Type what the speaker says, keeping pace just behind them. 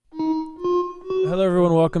Hello,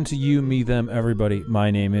 everyone. Welcome to You, Me, Them, Everybody.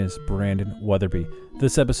 My name is Brandon Weatherby.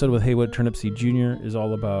 This episode with Haywood Turnipseed Jr. is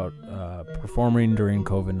all about performing during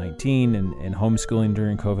COVID-19 and homeschooling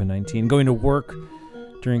during COVID-19, going to work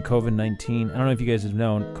during COVID-19. I don't know if you guys have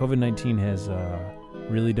known, COVID-19 has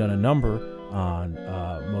really done a number on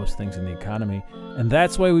most things in the economy. And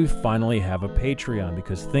that's why we finally have a Patreon,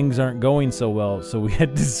 because things aren't going so well. So we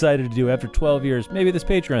had decided to do, after 12 years, maybe this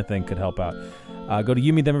Patreon thing could help out. Go to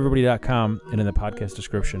youmethemeverybody.com, and in the podcast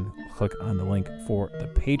description, click on the link for the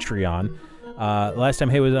Patreon. Last time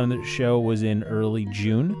Hay was on the show was in early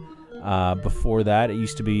June. Before that, it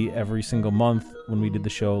used to be every single month when we did the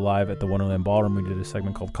show live at the Wonderland Ballroom. We did a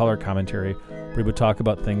segment called Color Commentary, where we would talk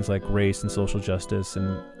about things like race and social justice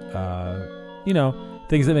and,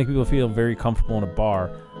 things that make people feel very comfortable in a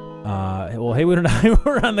bar. Well, Haywood and I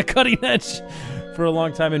were on the cutting edge for a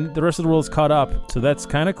long time, and the rest of the world's caught up, so that's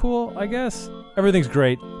kind of cool, I guess. Everything's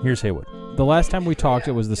great. Here's Haywood. The last time we talked,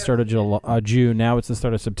 it was the start of June. Now it's the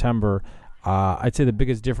start of September. I'd say the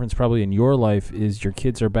biggest difference probably in your life is your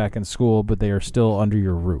kids are back in school, but they are still under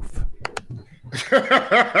your roof.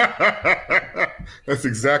 That's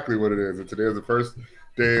exactly what it is. And today is the first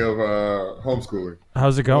day of homeschooling.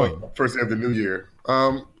 How's it going? First day of the new year.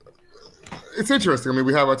 It's interesting. I mean,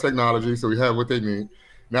 we have our technology, so we have what they need.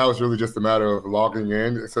 Now it's really just a matter of logging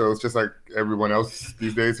in. So it's just like everyone else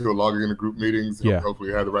these days who are logging into group meetings. Yeah.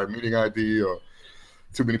 Hopefully have the right meeting ID, or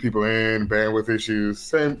too many people in, bandwidth issues,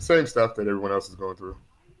 same stuff that everyone else is going through.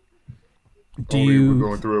 We're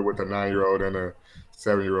going through it with a 9-year-old and a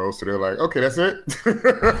 7-year-old, so they're like, okay, that's it.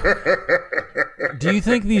 Do you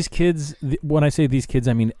think these kids, when I say these kids,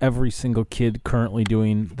 I mean every single kid currently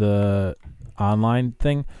doing the online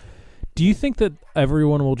thing, do you think that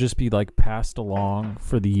everyone will just be like passed along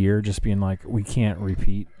for the year, just being like, we can't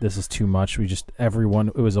repeat, this is too much, it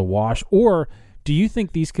was a wash? Or do you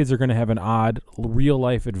think these kids are going to have an odd real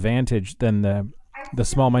life advantage than the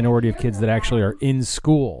small minority of kids that actually are in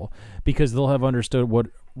school, because they'll have understood what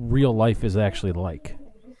real life is actually like?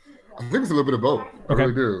 I think it's a little bit of both. Okay. I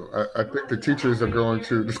really do. I think the teachers are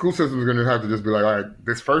the school system is going to have to just be like, all right,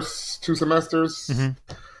 this first 2 semesters,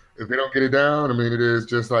 if they don't get it down, I mean, it is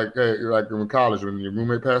just like, hey, like in college when your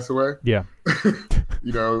roommate passed away. Yeah. I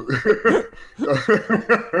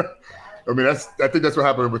mean, I think that's what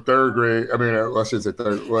happened with third grade. I mean, I should say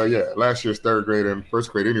third. Well, yeah, last year's third grade and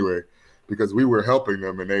first grade anyway, because we were helping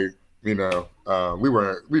them, and they, we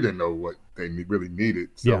didn't know what they really needed,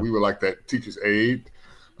 so we were like that teacher's aide.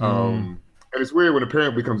 And it's weird when a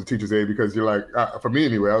parent becomes a teacher's aide, because you're like, for me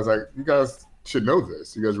anyway, I was like, you guys should know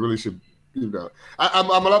this. You guys really should. I'm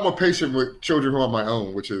a lot more patient with children who are my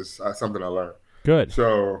own, which is something I learned. Good.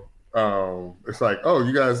 So it's like, oh,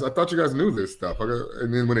 you guys, I thought you guys knew this stuff.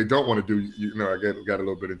 And then when they don't want to do, I got a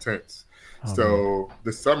little bit intense. So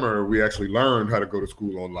this summer we actually learned how to go to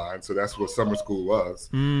school online. So that's what summer school was.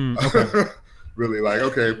 Okay. Really like,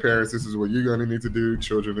 okay, parents, this is what you're going to need to do.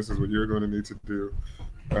 Children, this is what you're going to need to do.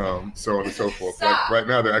 So on and so forth. Like right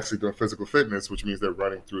now they're actually doing physical fitness, which means they're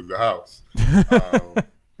running through the house.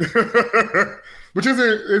 Which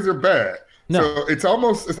isn't bad. No. So it's a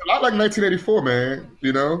lot like 1984, man.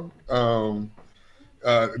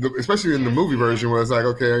 Especially in the movie version, where it's like,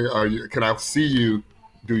 okay, can I see you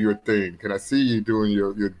do your thing? Can I see you doing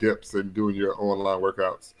your dips and doing your online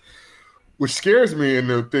workouts? Which scares me in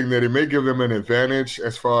the thing that it may give them an advantage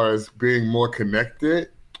as far as being more connected,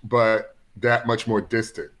 but that much more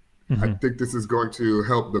distant. I think this is going to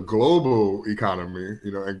help the global economy,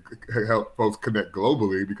 and help folks connect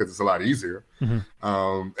globally, because it's a lot easier. And,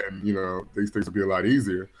 these things will be a lot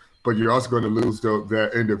easier. But you're also going to lose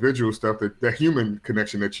that individual stuff, that human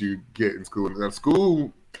connection that you get in school. Now,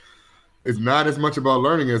 school is not as much about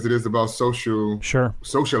learning as it is about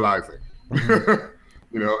socializing,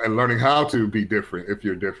 and learning how to be different if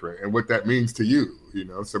you're different, and what that means to you.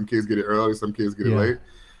 Some kids get it early, some kids get it late.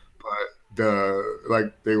 But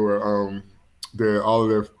they were all of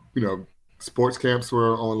their sports camps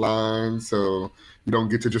were online, so you don't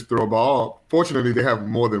get to just throw a ball. Fortunately, they have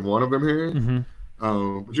more than one of them here,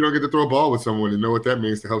 but you don't get to throw a ball with someone and know what that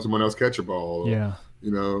means to help someone else catch a ball.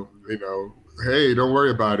 Hey, don't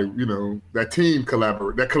worry about it. That team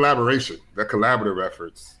that collaboration, that collaborative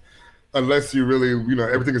efforts. Unless you really,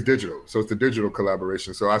 everything is digital, so it's the digital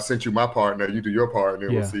collaboration. So I sent you my part, now you do your part, and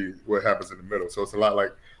then we'll see what happens in the middle. So it's a lot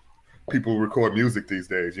like people record music these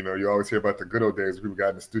days. You always hear about the good old days when people got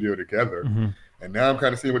in the studio together. And now I'm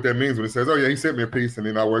kind of seeing what that means when it says, oh yeah, he sent me a piece and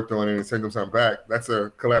then I worked on it and sent him something back. That's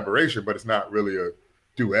a collaboration, but it's not really a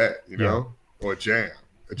duet, or a jam.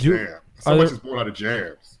 So much is born out of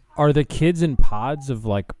jams. Are the kids in pods of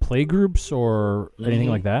like play groups or anything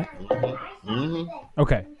like that? Mm-hmm.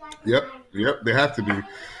 Okay. Yep, yep, they have to be.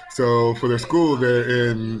 So for their school, they're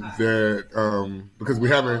in their because we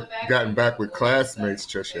haven't gotten back with classmates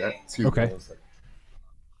just yet. Excuse me Okay. one second.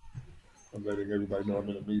 I'm letting everybody know I'm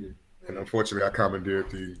in a meeting, and unfortunately, I commandeered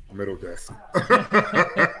the middle desk.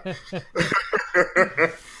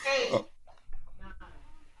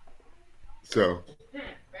 So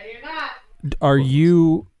Are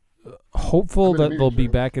you I'm hopeful in a that meeting, they'll be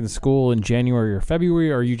Jim. back in school in January or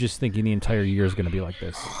February, or are you just thinking the entire year is going to be like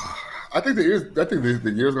this? I think the year's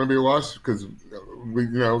going to be a wash because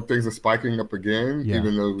things are spiking up again, Yeah.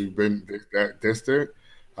 even though we've been that distant.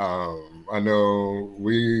 I know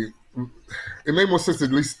it made more sense to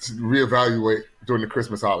at least reevaluate during the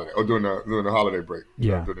Christmas holiday or during the holiday break,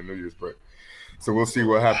 Yeah. during the New Year's break. So we'll see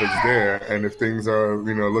what happens there, and if things are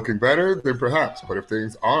looking better, then perhaps. But if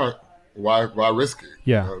things aren't, why risk it?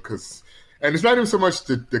 Yeah. Because and it's not even so much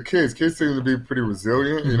the kids. Kids seem to be pretty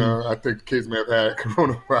resilient. Hmm. I think kids may have had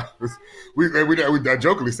coronavirus. I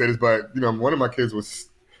jokingly say this, but one of my kids was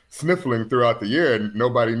sniffling throughout the year, and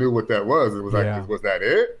nobody knew what that was. It was like, Yeah. was that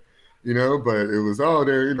it? But it was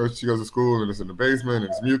there. She goes to school and it's in the basement and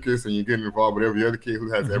it's mucus, and you're getting involved with every other kid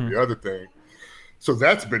who has Hmm. every other thing. So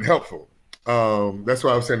that's been helpful. That's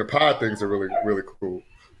why I was saying the pod things are really, really cool.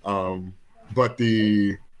 But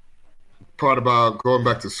the part about going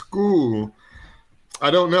back to school, I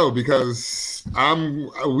don't know because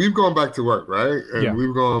we've gone back to work, right? And Yeah.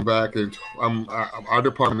 we've gone back, and our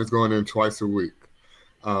department is going in twice a week.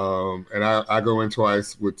 And I go in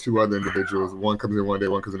twice with two other individuals. One comes in one day,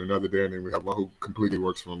 one comes in another day, and then we have one who completely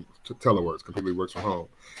works from teleworks, completely works from home.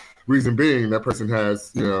 Reason being, that person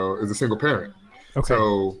is a single parent. Okay.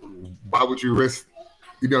 So why would you risk?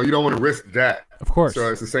 You don't want to risk that. Of So course.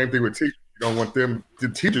 it's the same thing with teachers. You don't want them. The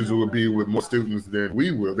teachers will be with more students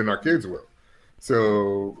than our kids will.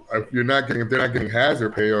 So if they're not getting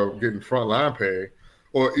hazard pay or getting frontline pay,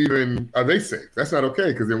 or even are they safe? That's not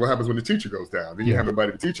okay because then what happens when the teacher goes down? Then you Yeah. have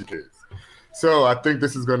nobody to teach your kids. So I think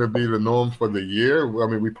this is going to be the norm for the year. I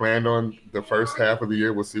mean, we planned on the first half of the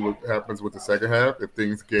year. We'll see what happens with the second half. If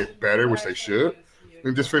things get better, which they should,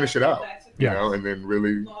 then just finish it out, Yeah. and then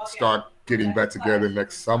really start getting back together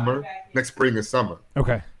next spring and summer,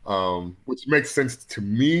 Okay. which makes sense to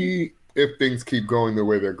me if things keep going the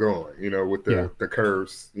way they're going, with Yeah. the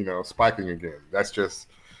curves, spiking again.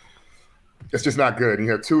 It's just not good. You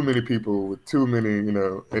have too many people with too many,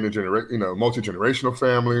 multi generational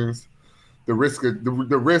families. The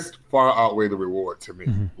risk far outweigh the reward to me.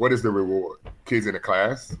 Hmm. What is the reward? Kids in a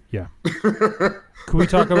class. Yeah. Could we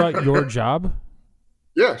talk about your job?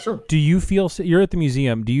 Yeah, sure. Do you feel you're at the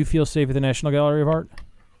museum? Do you feel safe at the National Gallery of Art?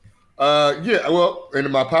 Yeah, well,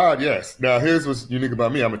 in my pod, yes. Now, here's what's unique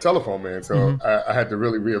about me. I'm a telephone man, so Hmm. I had to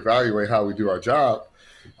really reevaluate how we do our job,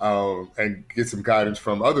 and get some guidance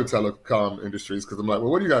from other telecom industries because I'm like,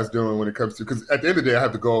 well, what are you guys doing when it comes to? Because at the end of the day, I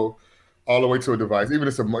have to go all the way to a device, even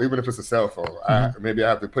if it's a cell phone. Hmm. Maybe I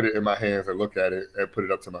have to put it in my hands and look at it and put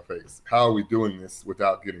it up to my face. How are we doing this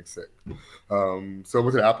without getting sick? So I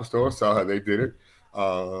went to the Apple Store, saw how they did it.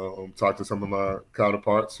 Talked to some of my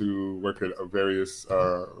counterparts who work at various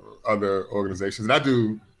other organizations, and I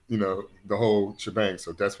do the whole shebang.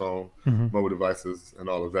 So desk phone, Hmm. mobile devices, and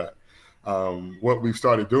all of that. What we've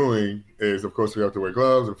started doing is, of course, we have to wear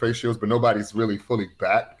gloves and face shields, but nobody's really fully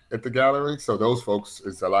back at the gallery. So those folks,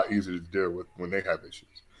 it's a lot easier to deal with when they have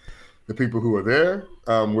issues. The people who are there,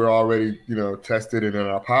 we're already, tested and in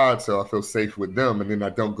our pod, so I feel safe with them. And then I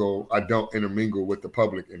don't intermingle with the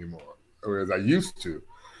public anymore, whereas I used to.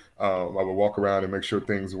 I would walk around and make sure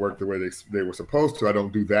things work the way they were supposed to. I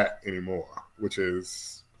don't do that anymore, which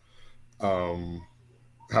is um,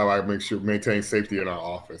 how I maintain safety in our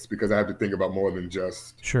office because I have to think about more than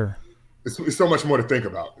just. Sure. It's so much more to think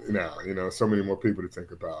about now. So many more people to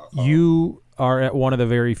think about. You are at one of the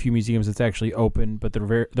very few museums that's actually open, but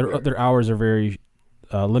their hours are very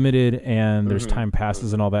limited, and there's time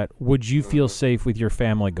passes and all that. Would you feel safe with your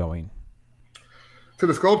family going? To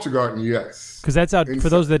the sculpture garden, yes. Because that's out. For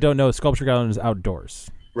those that don't know, Sculpture Garden is outdoors.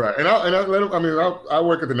 Right, and I let them. I mean, I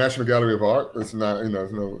work at the National Gallery of Art. It's not, it's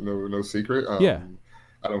no secret. Yeah.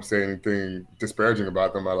 I don't say anything disparaging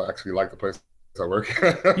about them. I actually like the place I work.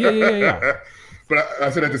 Yeah. But I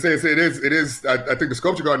said that to say it is. I think the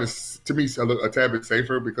Sculpture Garden is to me a tad bit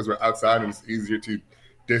safer because we're outside and it's easier to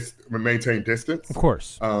maintain distance. Of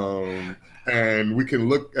course. And we can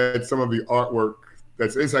look at some of the artwork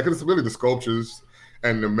that's inside because it's really the sculptures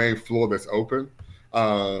and the main floor that's open.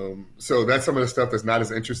 So that's some of the stuff that's not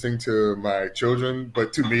as interesting to my children,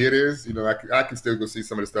 but to me it is. I can still go see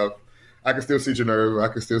some of the stuff. I can still see Geneva. I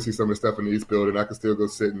can still see some of the stuff in the East Building. I can still go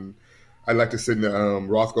sit and I like to sit in the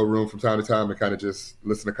Rothko room from time to time and kind of just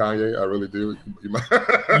listen to Kanye. I really do.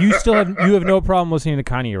 You have no problem listening to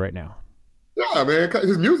Kanye right now. Yeah, man,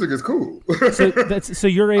 his music is cool. So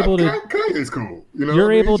you're able to. Kanye's cool. You know,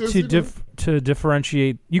 you're able to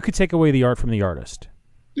differentiate. You could take away the art from the artist.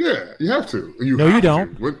 Yeah, you have to. You don't. No, you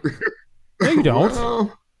don't.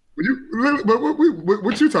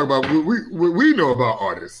 What you talk about? We know about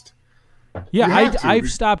artists. Yeah,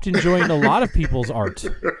 I've stopped enjoying a lot of people's art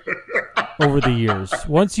over the years.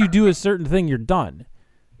 Once you do a certain thing, you're done.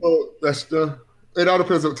 Well, it all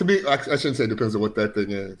depends on. To me, I shouldn't say it depends on what that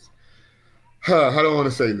thing is. I don't want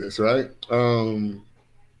to say this, right?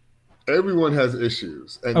 Everyone has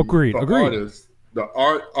issues. And Agreed. Artists,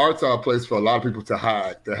 art's are a place for a lot of people to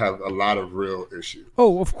hide that have a lot of real issues.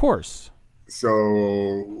 Oh, of course.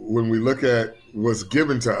 So when we look at what's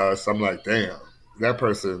given to us, I'm like, damn, that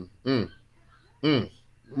person.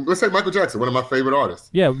 Let's say Michael Jackson, one of my favorite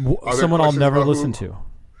artists. Yeah, someone I'll never listen to.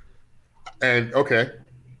 And okay,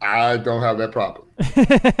 I don't have that problem.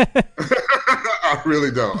 I really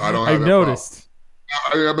don't. I don't have that noticed.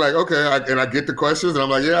 Problem. I'm like, okay, I get the questions, and I'm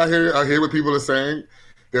like, yeah, I hear what people are saying.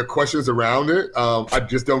 There are questions around it. I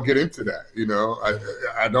just don't get into that. You know,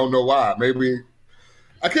 I don't know why. Maybe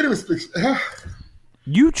I can't even speak.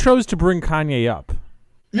 You chose to bring Kanye up.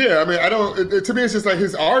 Yeah, I mean, I don't. To me, it's just like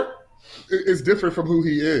his art is different from who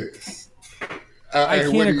he is. I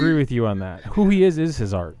can't agree with you on that. Who he is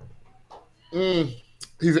his art. He's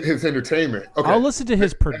his entertainment. Okay. I'll listen to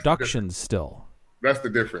his productions still. That's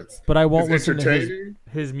the difference. But I won't listen to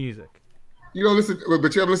his music. You don't listen,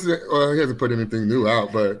 but you haven't listened to. Well, he hasn't put anything new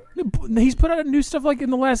out, but he's put out new stuff like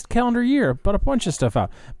in the last calendar year. But a bunch of stuff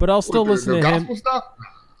out. But I'll still listen to him. Stuff?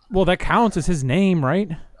 Well, that counts as his name,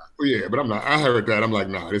 right? Well, yeah, but I'm not. I heard that. I'm like,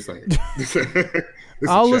 nah, this ain't.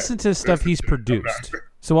 I'll listen to stuff he's produced.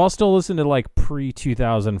 So I'll still listen to like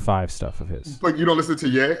pre-2005 stuff of his. But you don't listen to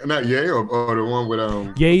Ye, not Ye, or the one with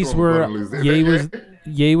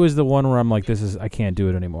Ye was the one where I'm like, I can't do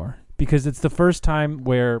it anymore, because it's the first time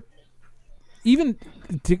where even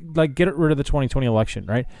to like get rid of the 2020 election,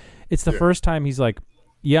 right? It's the first time he's like,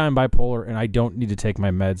 yeah, I'm bipolar and I don't need to take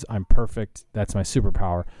my meds. I'm perfect. That's my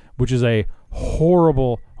superpower, which is a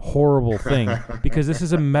horrible, horrible thing because this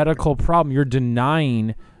is a medical problem. You're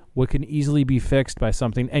denying what can easily be fixed by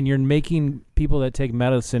something, and you're making people that take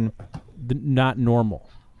medicine not normal.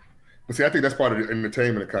 Well, see, I think that's part of the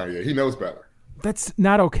entertainment of Kanye. He knows better. That's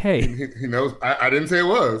not okay. He knows. I didn't say it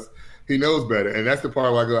was. He knows better, and that's the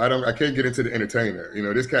part where I go. I can't get into the entertainer. You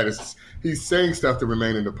know, this cat he's saying stuff to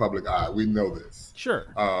remain in the public eye. We know this. Sure.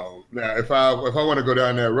 Now, if I want to go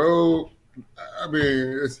down that road, I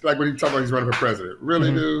mean, it's like when he talking about he's running for president.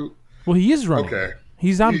 Really, dude? Well, he is running. Okay.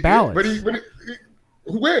 He's on ballot. But he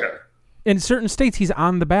where? In certain states, he's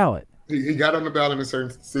on the ballot. He got on the ballot in certain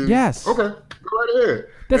states. Yes. Okay, go right ahead.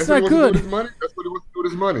 That's not good. That's what he wants to do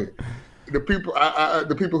with his money. The people,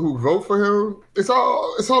 the people who vote for him, it's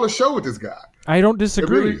all a show with this guy. I don't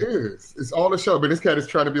disagree. It really is. It's all a show. But this cat is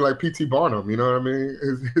trying to be like P.T. Barnum. You know what I mean?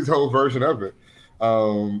 His whole version of it.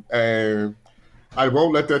 And I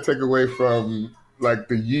won't let that take away from like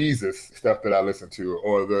the Yeezus stuff that I listen to,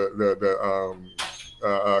 or the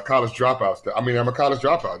college dropout stuff. I mean, I'm a college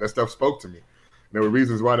dropout. That stuff spoke to me. There were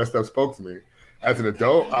reasons why that stuff spoke to me. As an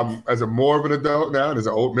adult, as a more of an adult now, and as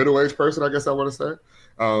an old middle-aged person, I guess I want to say,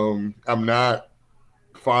 I'm not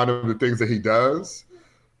fond of the things that he does.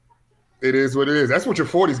 It is what it is. That's what your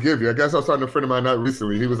 40s give you. I guess I was talking to a friend of mine not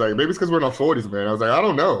recently. He was like, maybe it's because we're in our 40s, man. I was like, I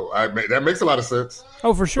don't know. That makes a lot of sense.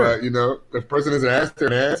 Oh, for sure. But, you know, if a person is an ass, they're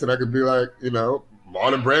an ass, and I could be like, you know,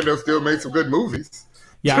 Marlon Brando still made some good movies.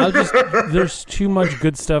 Yeah, there's too much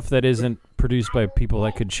good stuff that isn't produced by people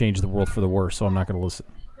that could change the world for the worse, so I'm not going to listen.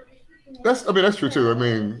 That's true too. I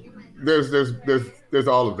mean, there's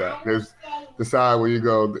all of that. There's the side where you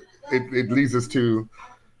go, it leads us to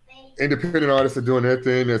independent artists are doing their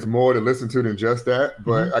thing. There's more to listen to than just that.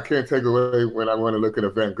 But I can't take away when I want to look at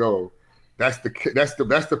a Van Gogh. That's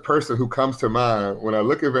the person who comes to mind when I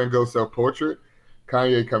look at Van Gogh's self-portrait.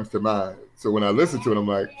 Kanye comes to mind. So when I listen to it, I'm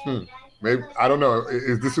like, maybe, I don't know.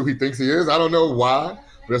 Is this who he thinks he is? I don't know why,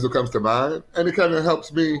 but that's what comes to mind. And it kind of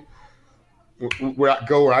helps me where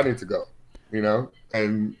I need to go, you know?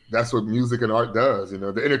 And that's what music and art does, you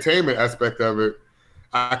know? The entertainment aspect of it,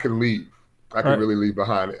 I can leave. I can really leave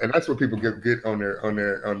behind it. And that's what people get on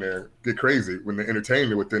their get crazy when the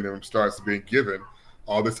entertainment within them starts being given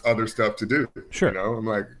all this other stuff to do. Sure. You know, I'm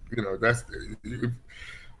like, you know, here's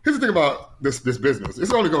the thing about this business.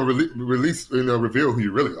 It's only going to reveal who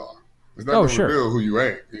you really are. It's not going to reveal who you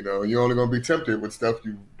ain't. You know, you're only going to be tempted with stuff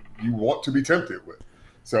you want to be tempted with.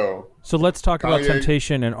 So let's talk about Kanye-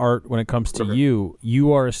 temptation and art when it comes to Okay. you.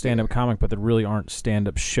 You are a stand-up comic, but there really aren't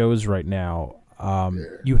stand-up shows right now.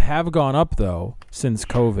 You have gone up, though, since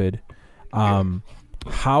COVID.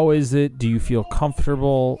 How is it? Do you feel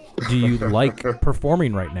comfortable? Do you like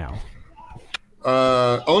performing right now?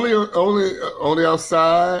 Only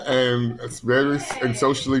outside, and it's very and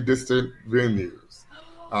socially distant venues.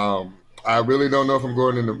 I really don't know if I'm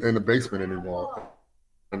going in the basement anymore,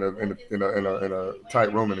 in a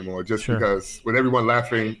tight room anymore, just Sure. because with everyone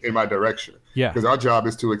laughing in my direction. Yeah. Because our job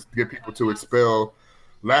is to get people to expel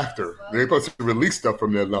laughter. They're supposed to release stuff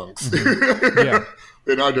from their lungs. Yeah.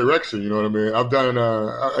 In our direction, you know what I mean? I've done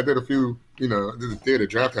I did a few, did the theater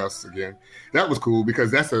Draft House again. That was cool because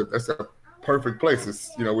that's a perfect place. It's,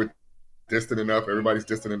 we're distant enough, everybody's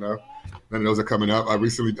distant enough. None of those are coming up. I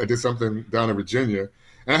did something down in Virginia,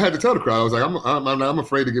 and I had to tell the crowd, I was like, I'm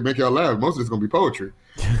afraid to make y'all laugh. Most of it's gonna be poetry.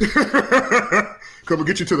 Because we'll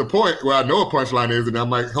get you to the point where I know a punchline is, and I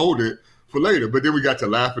might hold it for later. But then we got to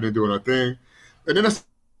laughing and doing our thing. And then I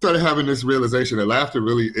started having this realization that laughter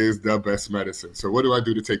really is the best medicine. So what do I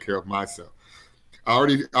do to take care of myself? I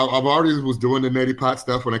already was doing the neti pot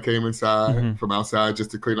stuff when I came inside from outside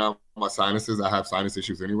just to clean out my sinuses. I have sinus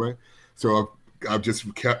issues anyway. So I've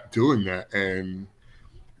just kept doing that and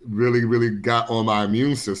really, really got on my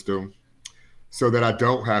immune system so that I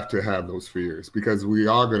don't have to have those fears, because we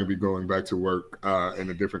are going to be going back to work in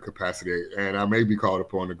a different capacity. And I may be called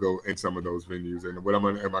upon to go in some of those venues. And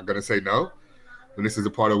am I going to say no? And this is a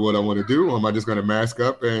part of what I want to do, or am I just going to mask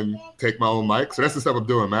up and take my own mic? So that's the stuff I'm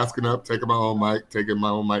doing, masking up, taking my own mic, taking my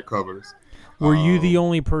own mic covers. Were you the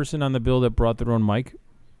only person on the bill that brought their own mic?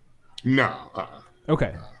 No.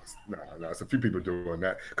 Okay. No, it's a few people doing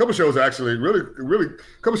that. A couple shows are actually really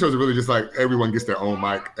just like everyone gets their own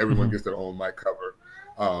mic, everyone gets their own mic cover.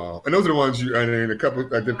 And those are the ones I did a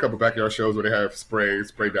couple backyard shows where they have spray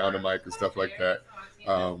down the mic and stuff like that.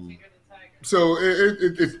 So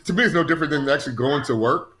it to me, it's no different than actually going to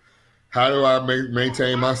work. How do I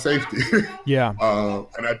maintain my safety? Yeah.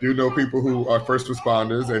 And I do know people who are first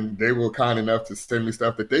responders, and they were kind enough to send me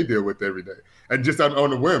stuff that they deal with every day. And just on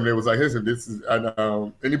the whim, they was like, "Listen, this is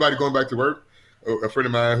anybody going back to work." A friend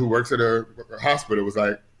of mine who works at a hospital was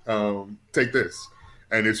like, "Take this."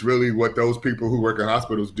 And it's really what those people who work in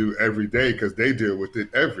hospitals do every day, because they deal with it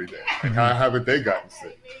every day. And how haven't they gotten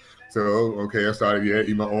sick? So, okay, I started,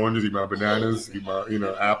 eat my oranges, eat my bananas, eat my,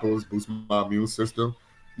 apples, boost my immune system.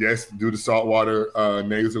 Yes, do the saltwater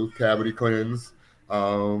nasal cavity cleanse,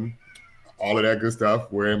 all of that good stuff,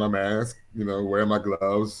 wearing my mask, wearing my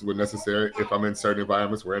gloves when necessary. If I'm in certain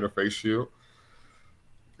environments, wearing a face shield.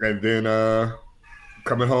 And then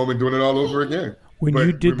coming home and doing it all over again. When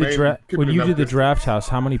you did the Draft House,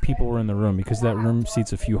 how many people were in the room? Because that room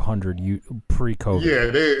seats a few hundred pre-COVID.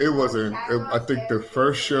 Yeah, it wasn't. I think the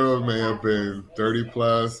first show may have been 30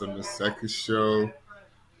 plus, and the second show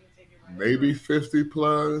maybe 50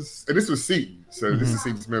 plus. And this was Seton, so this is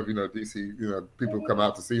Seton Smith. DC. People come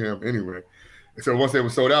out to see him anyway. So once they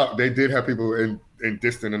were sold out, they did have people in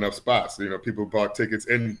distant enough spots. People bought tickets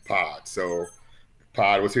in Pod. So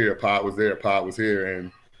Pod was here, Pod was there, Pod was here,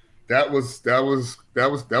 and that was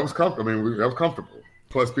comfortable. I mean, that was comfortable.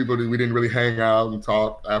 Plus, we didn't really hang out and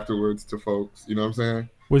talk afterwards to folks. You know what I'm saying?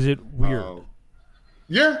 Was it weird?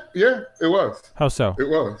 Yeah, it was. How so? It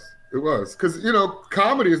was because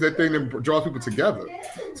comedy is that thing that draws people together.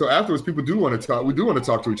 So afterwards, people do want to talk. We do want to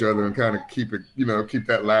talk to each other and kind of keep it, keep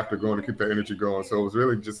that laughter going and keep that energy going. So it was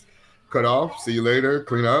really just cut off. See you later.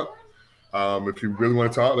 Clean up. If you really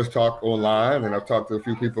want to talk, let's talk online. And I've talked to a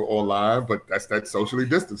few people online, but that's that socially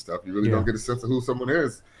distant stuff. You really don't get a sense of who someone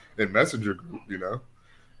is in Messenger group,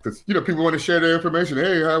 because people want to share their information.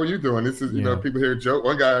 Hey, how are you doing? This is people hear a joke.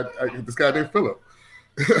 One guy, this guy named Philip,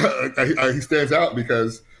 he stands out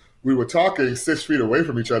because we were talking 6 feet away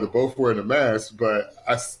from each other, both wearing a mask. But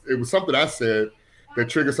it was something I said that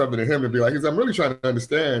triggered something in him to be like, I'm really trying to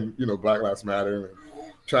understand, Black Lives Matter,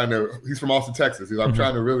 and he's from Austin, Texas. He's I'm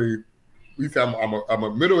trying to really. He said, I'm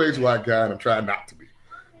a middle-aged white guy, and I'm trying not to be.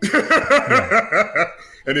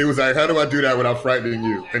 And he was like, how do I do that without frightening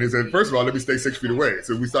you? And he said, first of all, let me stay 6 feet away.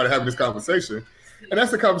 So we started having this conversation. And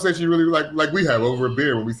that's the conversation you really like we have over a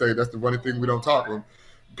beer when we say that's the one thing we don't talk when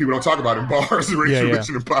people don't talk about in bars, racial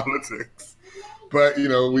religion, and politics. But,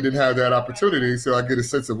 we didn't have that opportunity. So I get a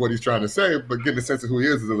sense of what he's trying to say, but getting a sense of who he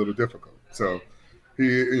is a little difficult. So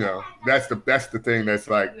he, that's the thing that's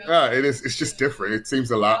like, it's just different. It seems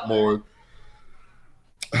a lot more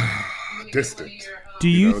distant. Do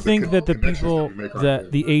you think that the people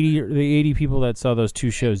that the 80 people that saw those two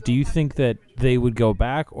shows, do you think that they would go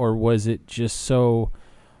back, or was it just so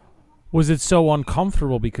Was it so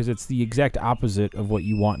uncomfortable because it's the exact opposite of what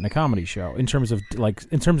you want in a comedy show in terms of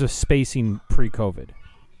spacing pre-COVID?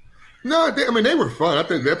 No, they were fun. I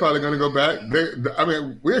think they're probably going to go back.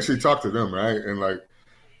 We actually talked to them, right? And like,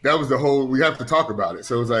 that was the whole. We have to talk about it.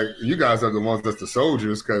 So it was like, you guys are the ones that's the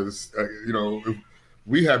soldiers, because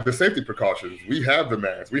we have the safety precautions. We have the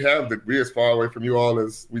masks. We're as far away from you all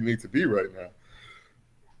as we need to be right now.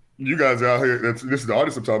 You guys are out here. This is the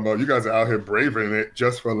artist I'm talking about. You guys are out here braving it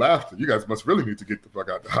just for laughter. You guys must really need to get the fuck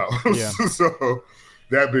out the house. Yeah. So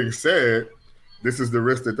that being said, this is the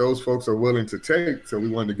risk that those folks are willing to take. So we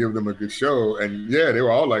wanted to give them a good show. And yeah, they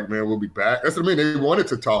were all like, man, we'll be back. That's what I mean. They wanted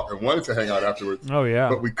to talk and wanted to hang out afterwards. Oh, yeah.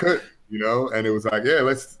 But we couldn't, and it was like, yeah,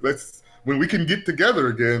 let's when we can get together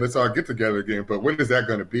again, let's all get together again. But when is that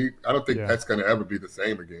going to be? I don't think that's going to ever be the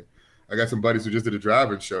same again. I got some buddies who just did a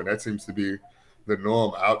drive-in show, and that seems to be the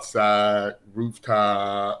norm. Outside,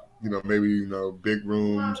 rooftop, maybe, big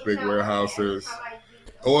rooms, big warehouses.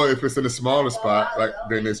 Or if it's in a smaller spot,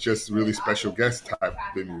 then it's just really special guest type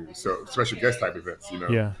venues. So special guest type events,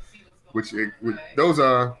 Yeah. Those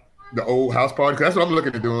are the old house parties. That's what I'm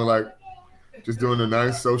looking at doing, like just doing a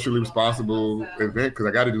nice socially responsible event, because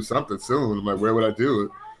I got to do something soon. I'm like, where would I do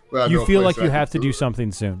it? Well, you feel like you have to do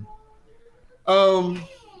something soon.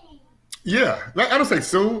 Yeah. I don't say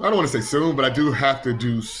soon. I don't want to say soon, but I do have to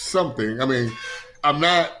do something. I mean,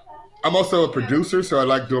 I'm also a producer, so I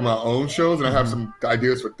like doing my own shows, and I have some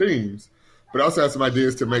ideas for themes, but I also have some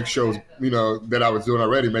ideas to make shows, that I was doing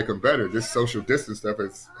already, make them better. This social distance stuff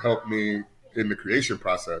has helped me in the creation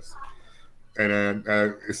process. And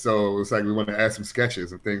so it's like we want to add some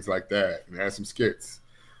sketches and things like that, and add some skits.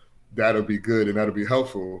 That'll be good and that'll be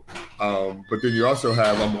helpful. But then you also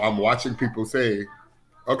have, I'm watching people say,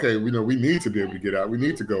 okay, we need to be able to get out. We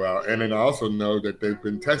need to go out. And then I also know that they've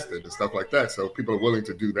been tested and stuff like that. So people are willing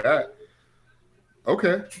to do that.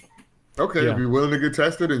 Okay. Yeah. If you're willing to get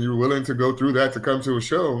tested and you're willing to go through that to come to a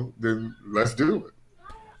show, then let's do it.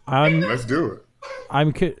 Let's do it.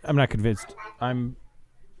 I'm not convinced.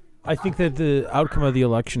 I think that the outcome of the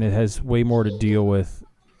election, it has way more to deal with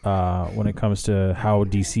when it comes to how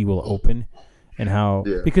DC will open and how,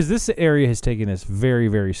 because this area has taken this very,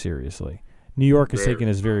 very seriously. New York has taken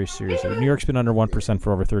this very seriously. New York's been under 1%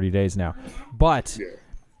 for over 30 days now. But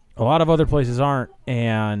a lot of other places aren't,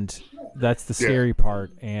 and that's the scary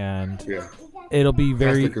part. And it'll be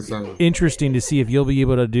very interesting to see if you'll be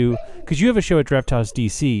able to do, because you have a show at Draft House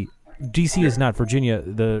DC. DC is not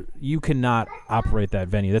Virginia. You cannot operate that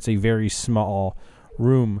venue. That's a very small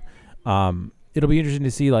room. It'll be interesting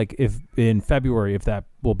to see, like, if in February, if that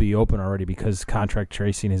will be open already, because contract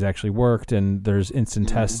tracing has actually worked and there's instant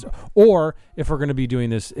tests, or if we're going to be doing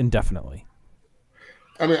this indefinitely.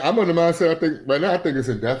 I mean, I'm on the mindset, I think it's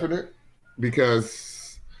indefinite,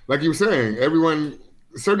 because like you were saying,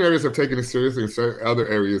 certain areas have taken it seriously and certain other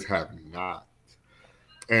areas have not.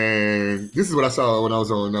 And this is what I saw when I was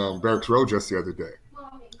on Barracks Road just the other day.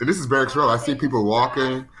 And this is Barracks Road. I see people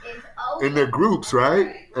walking in their groups,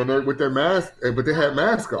 right? And they're with their mask, but they had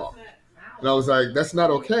masks on. And I was like, that's not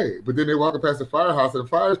okay. But then they're walking past the firehouse, and the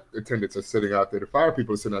fire attendants are sitting out there. The fire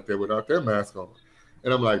people are sitting out there without their mask on.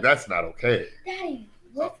 And I'm like, that's not okay. Daddy,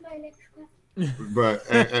 what's my next question? But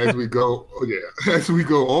as we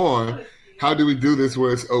go on, how do we do this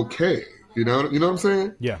where it's okay? You know what I'm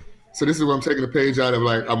saying? Yeah. So this is where I'm taking a page out of,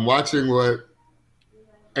 like, I'm watching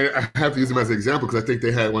and I have to use them as an example because I think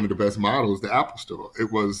they had one of the best models, the Apple Store.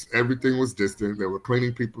 Everything was distant. They were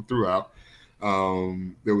cleaning people throughout.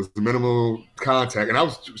 There was minimal contact. And I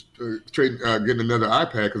was getting another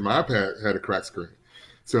iPad because my iPad had a cracked screen.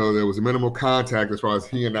 So there was minimal contact as far as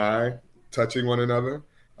he and I touching one another.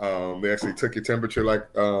 They actually took your temperature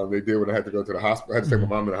like they did when I had to go to the hospital. I had to take my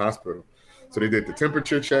mom to the hospital. So they did the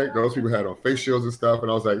temperature check. Those people had on face shields and stuff.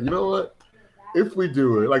 And I was like, you know what? If we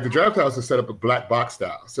do it, like the Draft House is set up a black box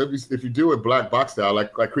style. So if you do it black box style,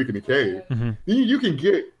 like Creek in the Cave, you can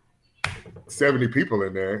get 70 people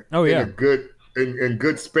in there. Oh, yeah. In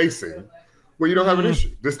good spacing where you don't have an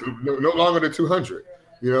issue. Just no longer than 200.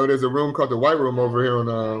 There's a room called the White Room over here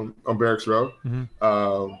on Barracks Road.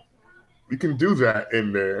 You can do that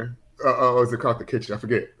in there. Or is it called the kitchen? I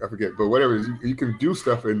forget. But whatever, you can do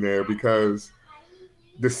stuff in there because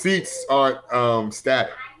the seats aren't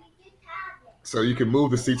static. So you can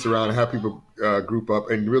move the seats around and have people group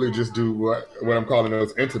up and really just do what I'm calling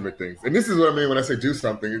those intimate things. And this is what I mean when I say do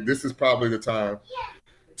something. This is probably the time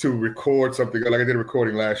to record something. Like I did a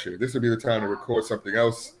recording last year. This would be the time to record something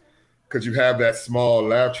else because you have that small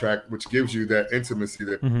laugh track, which gives you that intimacy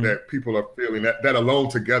that people are feeling, that alone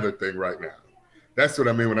together thing right now. That's what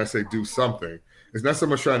I mean when I say do something. It's not so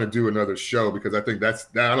much trying to do another show because I think I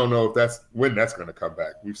don't know if that's when that's going to come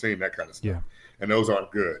back. We've seen that kind of stuff, Yeah. and those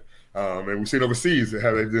aren't good. And we've seen overseas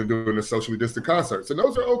how they've been doing the socially distant concerts, and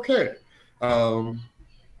those are okay.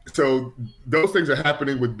 So those things are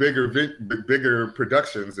happening with bigger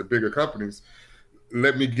productions and bigger companies.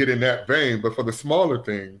 Let me get in that vein. But for the smaller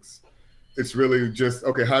things, it's really just,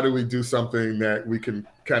 okay, how do we do something that we can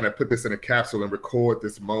kind of put this in a capsule and record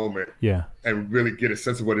this moment and really get a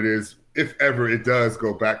sense of what it is, if ever it does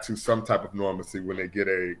go back to some type of normalcy when they get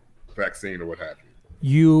a vaccine or what have you.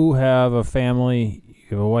 You have a family,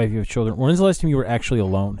 you have a wife, you have children. When's the last time you were actually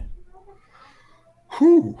alone?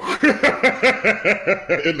 Whew.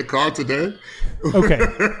 In the car today. Okay.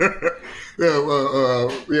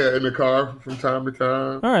 Yeah, in the car from time to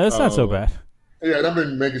time. All right, that's not so bad. Yeah, and I've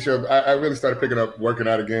been making sure. I really started picking up working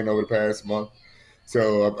out again over the past month.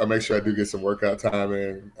 So I make sure I do get some workout time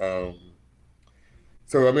in.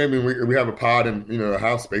 So I mean, we have a pod and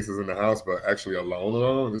house spaces in the house, but actually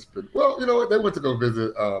alone. It's been, well, you know what? They went to go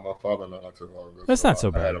visit my father-in-law not too long ago. That's not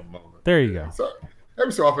so bad. I had a moment. There you go. So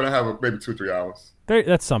every so often I have maybe 2-3 hours.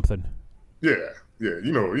 That's something. Yeah.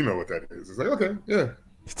 You know what that is. It's like, okay, yeah.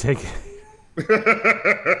 Take it.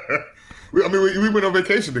 we went on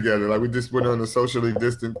vacation together. Like, we just went on a socially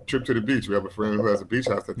distant trip to the beach. We have a friend who has a beach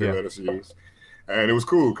house that they let us use. And it was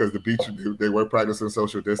cool because the beach, they were practicing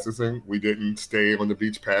social distancing. We didn't stay on the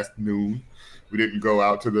beach past noon. We didn't go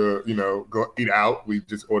out to go eat out. We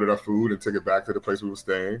just ordered our food and took it back to the place we were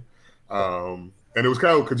staying. And it was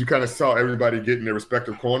kind of, because you kind of saw everybody get in their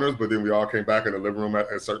respective corners, but then we all came back in the living room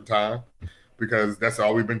at a certain time because that's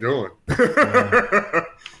all we've been doing. For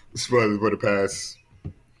the past,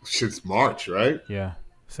 since March, right? Yeah,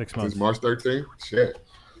 6 months. Since March 13th? Shit.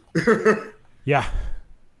 Yeah.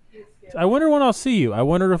 I wonder when I'll see you. I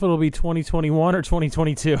wonder if it'll be 2021 or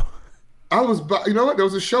 2022. I was by, you know what? There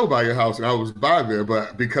was a show by your house, and I was by there,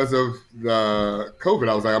 but because of the COVID,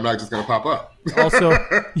 I was like, I'm not just going to pop up. Also,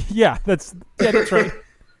 that's right.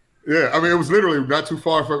 Yeah, I mean, it was literally not too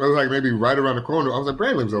far from, it was like maybe right around the corner. I was like,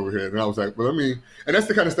 Brand lives over here. And I was like, well, and that's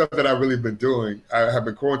the kind of stuff that I've really been doing. I have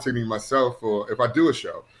been quarantining myself for, if I do a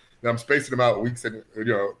show, and I'm spacing them out weeks and,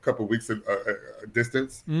 a couple of weeks in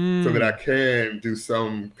distance so that I can do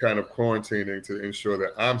some kind of quarantining to ensure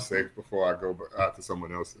that I'm safe before I go out to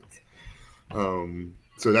someone else's.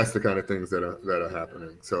 So that's the kind of things that are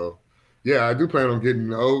happening. So, yeah, I do plan on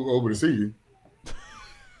getting over to see you.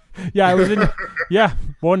 Yeah, I was in. Yeah,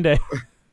 one day.